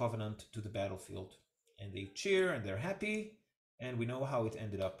of the Covenant to the battlefield, and they cheer and they're happy, and we know how it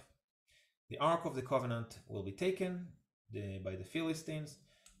ended up. The Ark of the Covenant will be taken by the Philistines.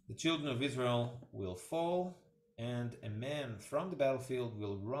 The children of Israel will fall, and a man from the battlefield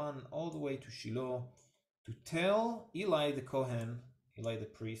will run all the way to Shiloah to tell Eli the Kohen, Eli the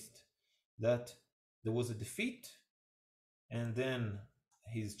priest, that there was a defeat, and then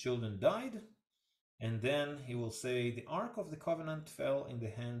his children died, and then he will say the Ark of the Covenant fell in the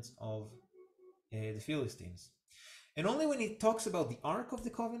hands of the Philistines. And only when he talks about the Ark of the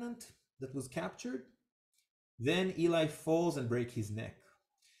Covenant that was captured, then Eli falls and breaks his neck.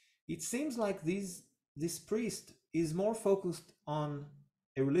 It seems like this priest is more focused on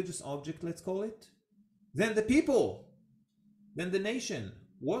a religious object, let's call it, than the people, than the nation.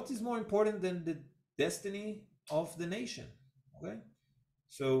 What is more important than the destiny of the nation? Okay,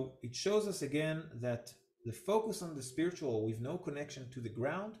 so it shows us again that the focus on the spiritual with no connection to the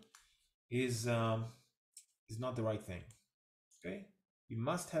ground is not the right thing. Okay, you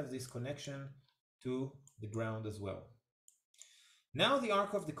must have this connection to the ground as well. Now the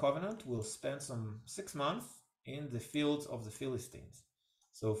Ark of the Covenant will spend some 6 months in the fields of the Philistines.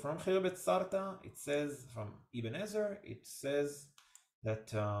 So from Khirbet Sarta, it says, from Ibn Ezer, it says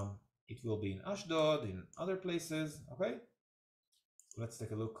that it will be in Ashdod, in other places. Okay, so let's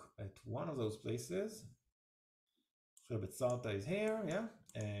take a look at one of those places. Khirbet Sarta is here, yeah.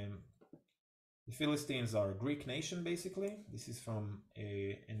 The Philistines are a Greek nation, basically. This is from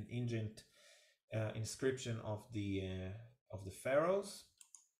an ancient inscription of the pharaohs.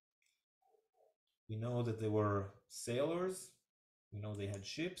 We know that they were sailors. We know they had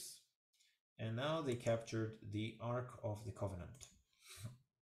ships, and now they captured the Ark of the Covenant.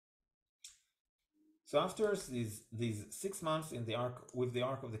 So after these 6 months in the Ark with the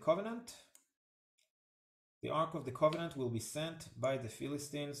Ark of the Covenant will be sent by the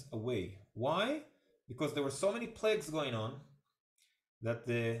Philistines away. Why? Because there were so many plagues going on that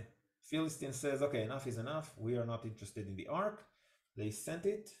the Philistines says, okay, enough is enough. We are not interested in the Ark. They sent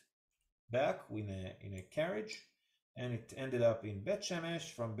it back in a carriage, and it ended up in Bet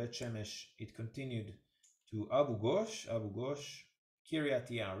Shemesh. From Bet Shemesh, it continued to Abu Ghosh, Kiryat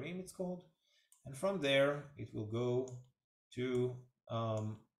Yearim it's called, and from there it will go to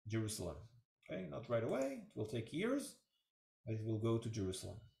Jerusalem. Okay, not right away, it will take years, but it will go to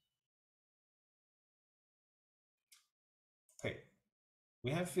Jerusalem. Okay,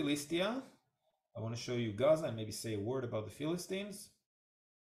 we have Philistia. I want to show you Gaza and maybe say a word about the Philistines.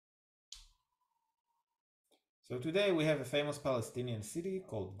 So today we have a famous Palestinian city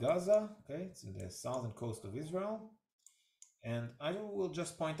called Gaza. Okay, it's in the southern coast of Israel. And I will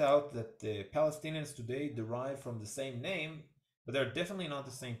just point out that the Palestinians today derive from the same name, but they're definitely not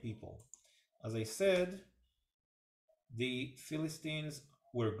the same people. As I said, the Philistines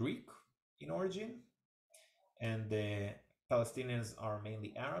were Greek in origin, and the Palestinians are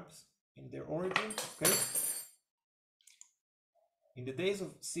mainly Arabs in their origin. Okay. In the days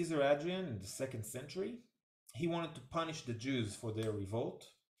of Caesar Hadrian in the 2nd century, he wanted to punish the Jews for their revolt,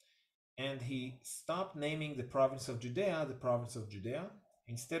 and he stopped naming the province of Judea the province of Judea.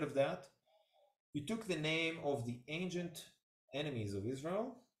 Instead of that, he took the name of the ancient enemies of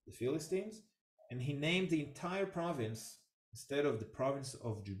Israel, the Philistines, and he named the entire province, instead of the province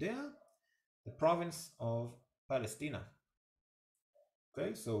of Judea, the province of Palestina.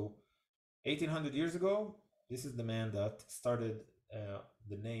 Okay, so 1800 years ago, this is the man that started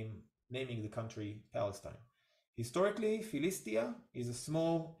naming the country Palestine. Historically, Philistia is a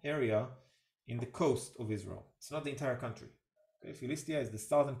small area in the coast of Israel. It's not the entire country. Okay? Philistia is the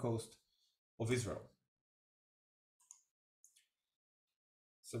southern coast of Israel.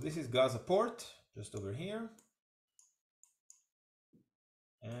 So this is Gaza port, just over here.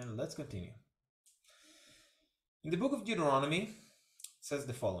 And let's continue. In the book of Deuteronomy, it says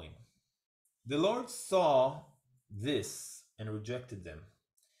the following. The Lord saw this and rejected them,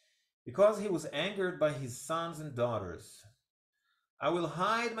 because he was angered by his sons and daughters. I will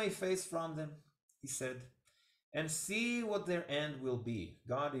hide my face from them, he said, and see what their end will be.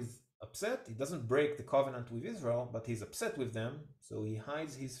 God is upset. He doesn't break the covenant with Israel, but he's upset with them, so he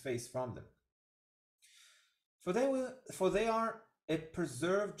hides his face from them. For they are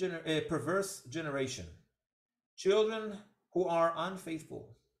a perverse generation, children who are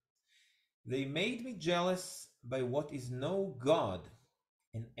unfaithful. They made me jealous by what is no God,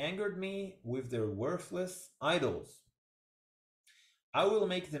 and angered me with their worthless idols. I will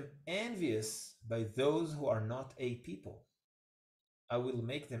make them envious by those who are not a people. I will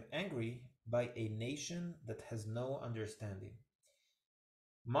make them angry by a nation that has no understanding.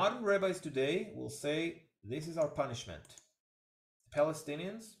 Modern rabbis today will say this is our punishment. The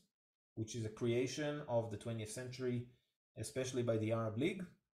Palestinians, which is a creation of the 20th century, especially by the Arab League,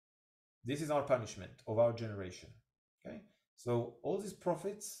 this is our punishment of our generation. Okay, so all these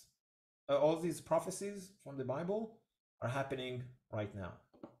prophecies from the Bible are happening right now.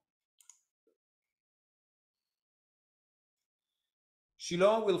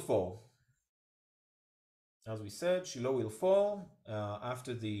 Shiloah will fall. As we said, Shiloah will fall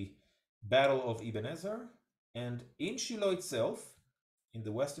after the Battle of Ibn Ezer, and in Shiloah itself, in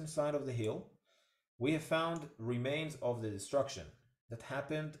the western side of the hill, we have found remains of the destruction that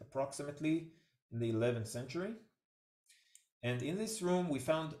happened approximately in the 11th century. And in this room, we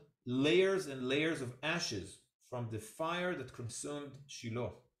found layers and layers of ashes from the fire that consumed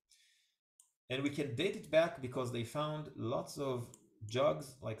Shiloh. And we can date it back because they found lots of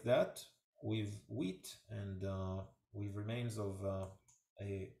jugs like that with wheat and with remains of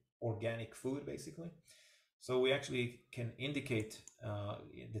a organic food, basically. So we actually can indicate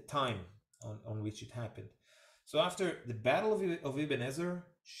the time on which it happened. So after the battle of Ibn Ezer,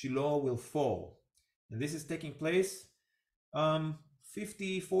 Shiloah will fall. And this is taking place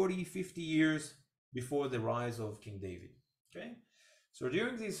 50 years before the rise of King David. Okay, so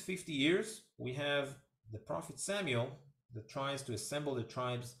during these 50 years, we have the prophet Samuel that tries to assemble the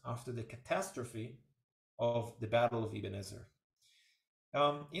tribes after the catastrophe of the battle of Ibn Ezer.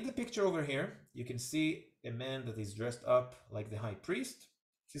 In the picture over here, you can see a man that is dressed up like the high priest.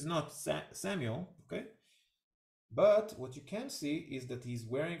 This is not Samuel, okay? But what you can see is that he's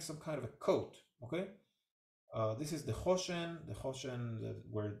wearing some kind of a coat, okay? This is the Choshen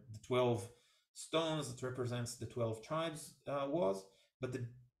where the 12 stones that represents the 12 tribes was, but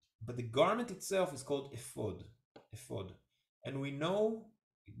the garment itself is called ephod. And we know,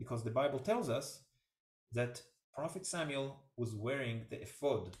 because the Bible tells us, that Prophet Samuel was wearing the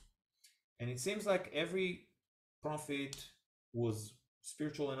ephod. And it seems like every prophet was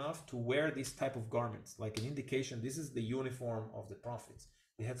spiritual enough to wear this type of garments, like an indication this is the uniform of the prophets.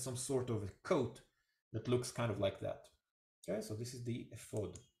 They had some sort of a coat that looks kind of like that. Okay, so this is the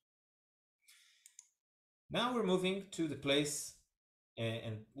ephod. Now we're moving to the place,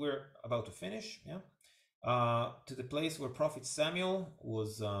 and we're about to finish, to the place where Prophet Samuel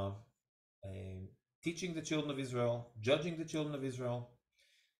was teaching the children of Israel, judging the children of Israel.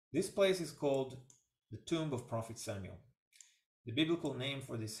 This place is called the tomb of Prophet Samuel. The biblical name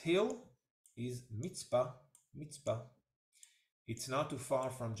for this hill is Mitzpah. It's not too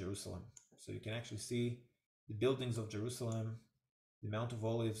far from Jerusalem. So you can actually see the buildings of Jerusalem, the Mount of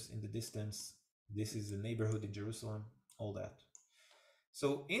Olives in the distance. This is a neighborhood in Jerusalem, all that.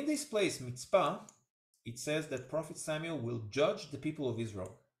 So in this place, Mitzpah, it says that Prophet Samuel will judge the people of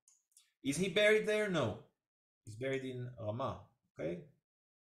Israel. Is he buried there? No. He's buried in Ramah, okay?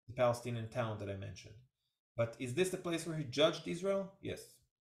 The Palestinian town that I mentioned. But is this the place where he judged Israel? Yes.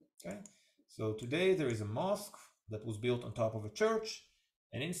 Okay. So today there is a mosque that was built on top of a church,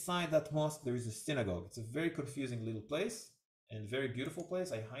 and inside that mosque there is a synagogue. It's a very confusing little place and very beautiful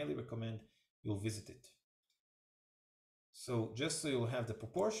place. I highly recommend you'll visit it. So just so you'll have the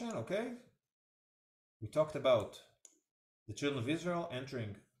proportion, okay? We talked about the children of Israel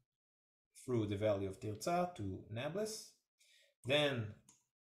entering through the valley of Tirzah to Nablus. Then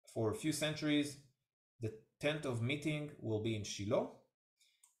for a few centuries, the tent of meeting will be in Shiloh.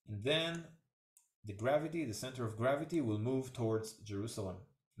 And then the center of gravity will move towards Jerusalem.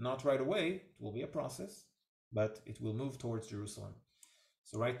 Not right away, it will be a process, but it will move towards Jerusalem.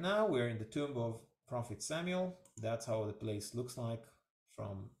 So right now we're in the tomb of Prophet Samuel. That's how the place looks like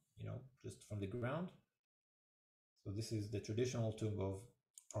from, just from the ground. So this is the traditional tomb of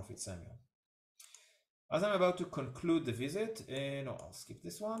Prophet Samuel. As I'm about to conclude the visit, no, I'll skip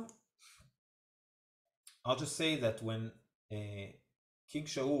this one. I'll just say that when King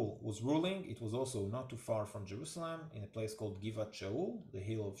Shaul was ruling, it was also not too far from Jerusalem, in a place called Givat Shaul, the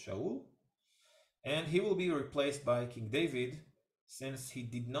hill of Shaul. And he will be replaced by King David, since he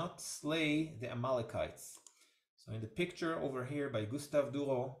did not slay the Amalekites. So in the picture over here by Gustave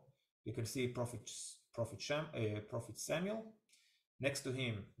Duro, you can see Prophet Samuel. Next to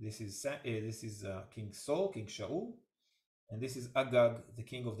him, this is King Shaul, and this is Agag, the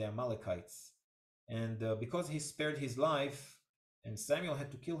king of the Amalekites. And because he spared his life, and Samuel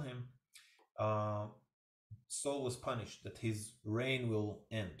had to kill him, Saul was punished, that his reign will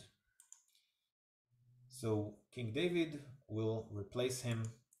end. So King David will replace him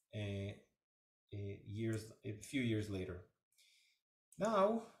a few years later.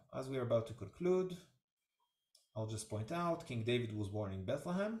 Now, as we are about to conclude, I'll just point out King David was born in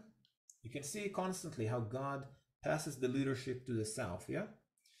Bethlehem. You can see constantly how God passes the leadership to the south, yeah?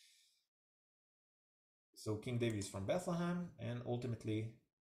 So King David is from Bethlehem, and ultimately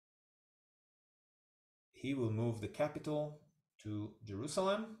he will move the capital to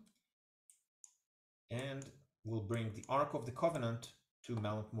Jerusalem and will bring the Ark of the Covenant to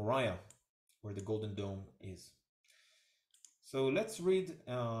Mount Moriah, where the Golden Dome is. So let's read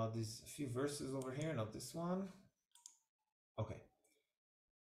these few verses over here, not this one. Okay.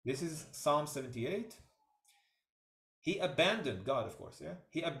 This is Psalm 78. He abandoned, God of course, yeah?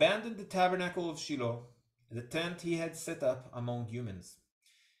 He abandoned the tabernacle of Shiloh, the tent he had set up among humans.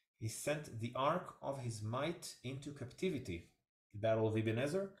 He sent the ark of his might into captivity, the battle of Ibn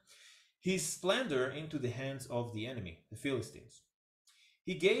Ezer, his splendor into the hands of the enemy, the Philistines.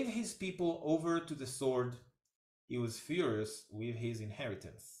 He gave his people over to the sword. He was furious with his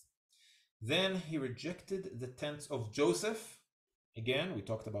inheritance. Then he rejected the tents of Joseph. Again, we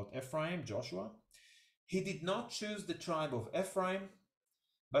talked about Ephraim, Joshua. He did not choose the tribe of Ephraim,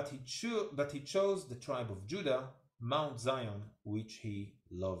 but he chose the tribe of Judah, Mount Zion, which he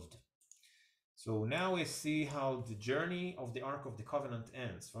loved. So now we see how the journey of the Ark of the Covenant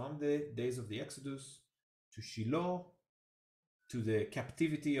ends from the days of the Exodus to Shiloh, to the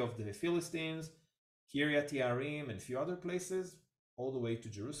captivity of the Philistines, Kiryat Yearim, and a few other places, all the way to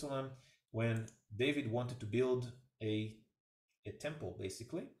Jerusalem, when David wanted to build a temple,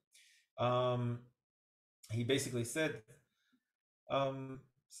 basically. He basically said,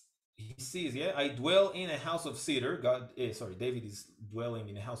 he sees, I dwell in a house of cedar. David is dwelling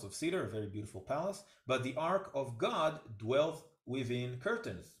in a house of cedar, a very beautiful palace, but the ark of God dwells within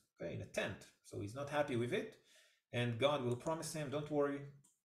curtains, in a tent. So he's not happy with it, and God will promise him, don't worry,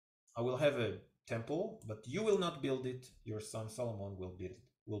 I will have a temple, but you will not build it, your son Solomon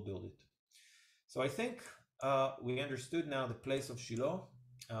will build it. So I think we understood now the place of Shiloh,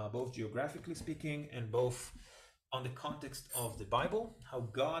 both geographically speaking and both on the context of the Bible, how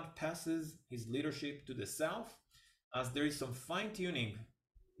God passes his leadership to the south, as there is some fine-tuning.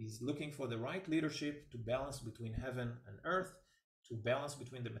 He's looking for the right leadership to balance between heaven and earth, to balance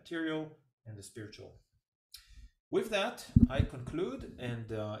between the material and the spiritual. With that, I conclude, and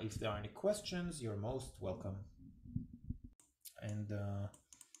if there are any questions, you're most welcome. And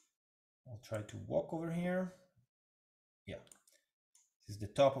I'll try to walk over here. Yeah, this is the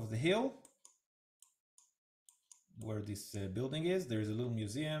top of the hill where this building is. There is a little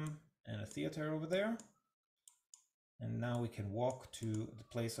museum and a theater over there. And now we can walk to the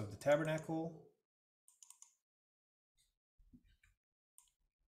place of the tabernacle.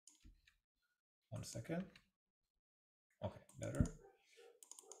 One second. Okay, better.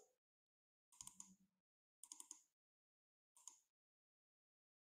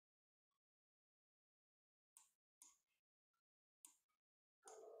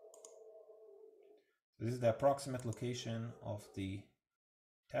 This is the approximate location of the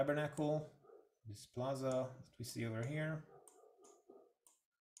tabernacle, this plaza that we see over here.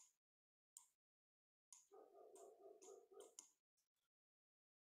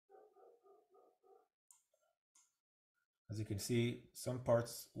 As you can see, some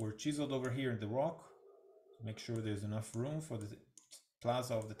parts were chiseled over here in the rock to make sure there's enough room for the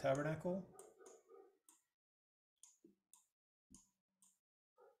plaza of the tabernacle.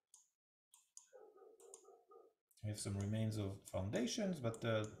 We have some remains of foundations, but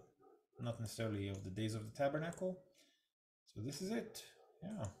not necessarily of the days of the tabernacle. So this is it.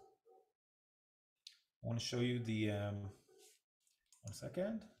 Yeah. I want to show you the, one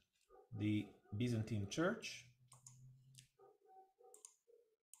second, the Byzantine church.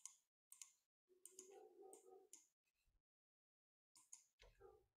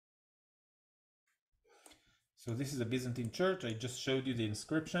 So this is a Byzantine church. I just showed you the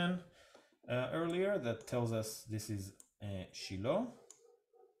inscription earlier that tells us this is Shiloh.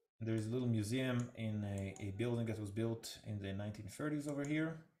 There is a little museum in a building that was built in the 1930s over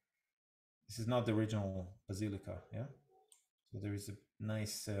here. This is not the original basilica, yeah? So there is a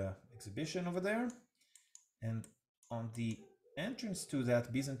nice exhibition over there. And on the entrance to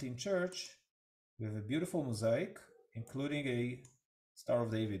that Byzantine church, we have a beautiful mosaic, including a Star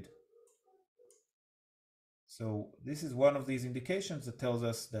of David. So this is one of these indications that tells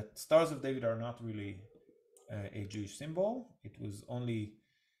us that Stars of David are not really a Jewish symbol. It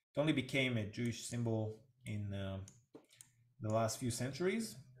only became a Jewish symbol in the last few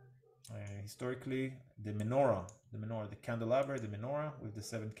centuries. Historically, the menorah, the candelabra, the menorah with the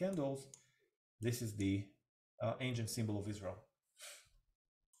 7 candles, this is the ancient symbol of Israel.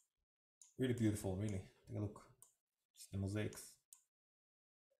 Really beautiful, really. Take a look. Just the mosaics.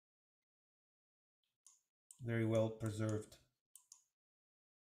 Very well preserved.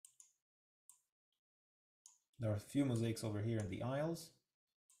 There are a few mosaics over here in the aisles.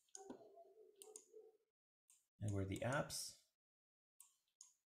 And where the apse.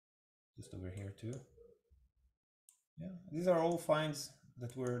 Just over here too. Yeah, these are all finds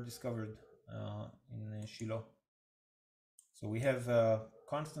that were discovered in Shiloh. So we have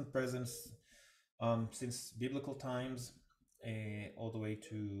constant presence since biblical times, all the way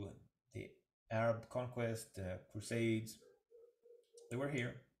to the Arab conquest, Crusades. They were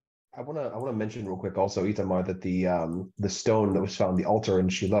here. I wanna mention real quick also, Itamar, that the stone that was found, the altar in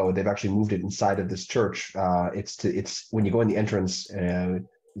Shiloh, they've actually moved it inside of this church. It's when you go in the entrance,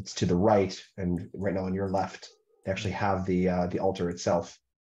 it's to the right, and right now on your left, they actually have the altar itself.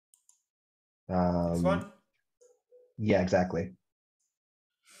 This one? Yeah, exactly.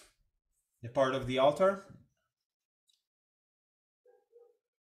 The part of the altar?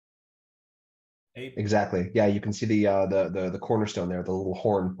 Exactly. Yeah, you can see the cornerstone there, the little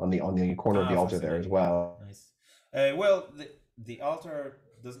horn on the corner of the altar there as well. Nice. Well, the altar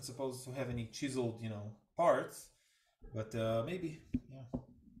doesn't supposed to have any chiseled, parts, but maybe, yeah.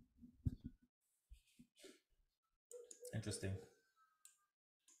 Interesting.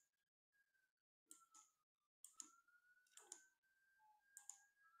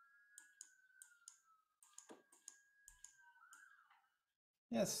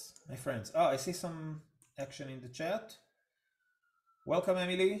 Yes, my friends. Oh, I see some action in the chat. Welcome,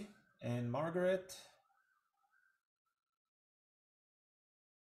 Emily and Margaret.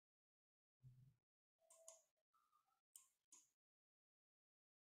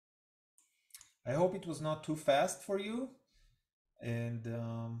 I hope it was not too fast for you, and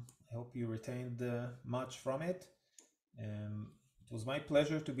I hope you retained much from it. It was my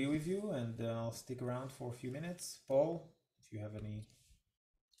pleasure to be with you, and I'll stick around for a few minutes. Paul, if you have any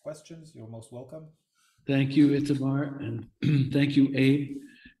questions, you're most welcome. Thank you, Itamar, and thank you, Abe.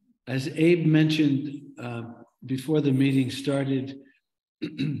 As Abe mentioned before the meeting started,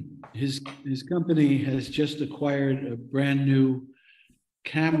 his company has just acquired a brand new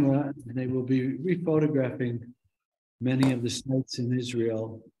camera, and they will be rephotographing many of the sites in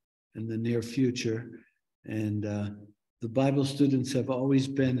Israel in the near future. And the Bible students have always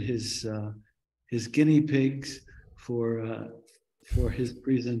been his guinea pigs for his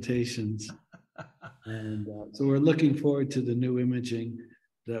presentations. And so we're looking forward to the new imaging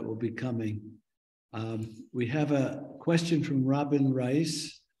that will be coming. We have a question from Robin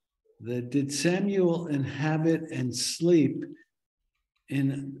Rice. Did Samuel inhabit and sleep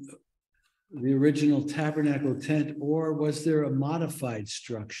in the original tabernacle tent, or was there a modified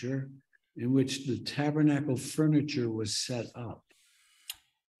structure in which the tabernacle furniture was set up?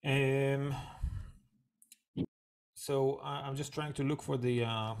 So I'm just trying to look for the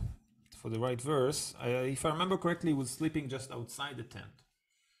right verse. If I remember correctly, he was sleeping just outside the tent.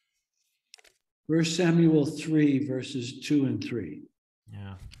 1 Samuel 3, verses 2 and 3.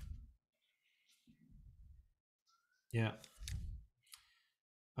 Yeah. Yeah.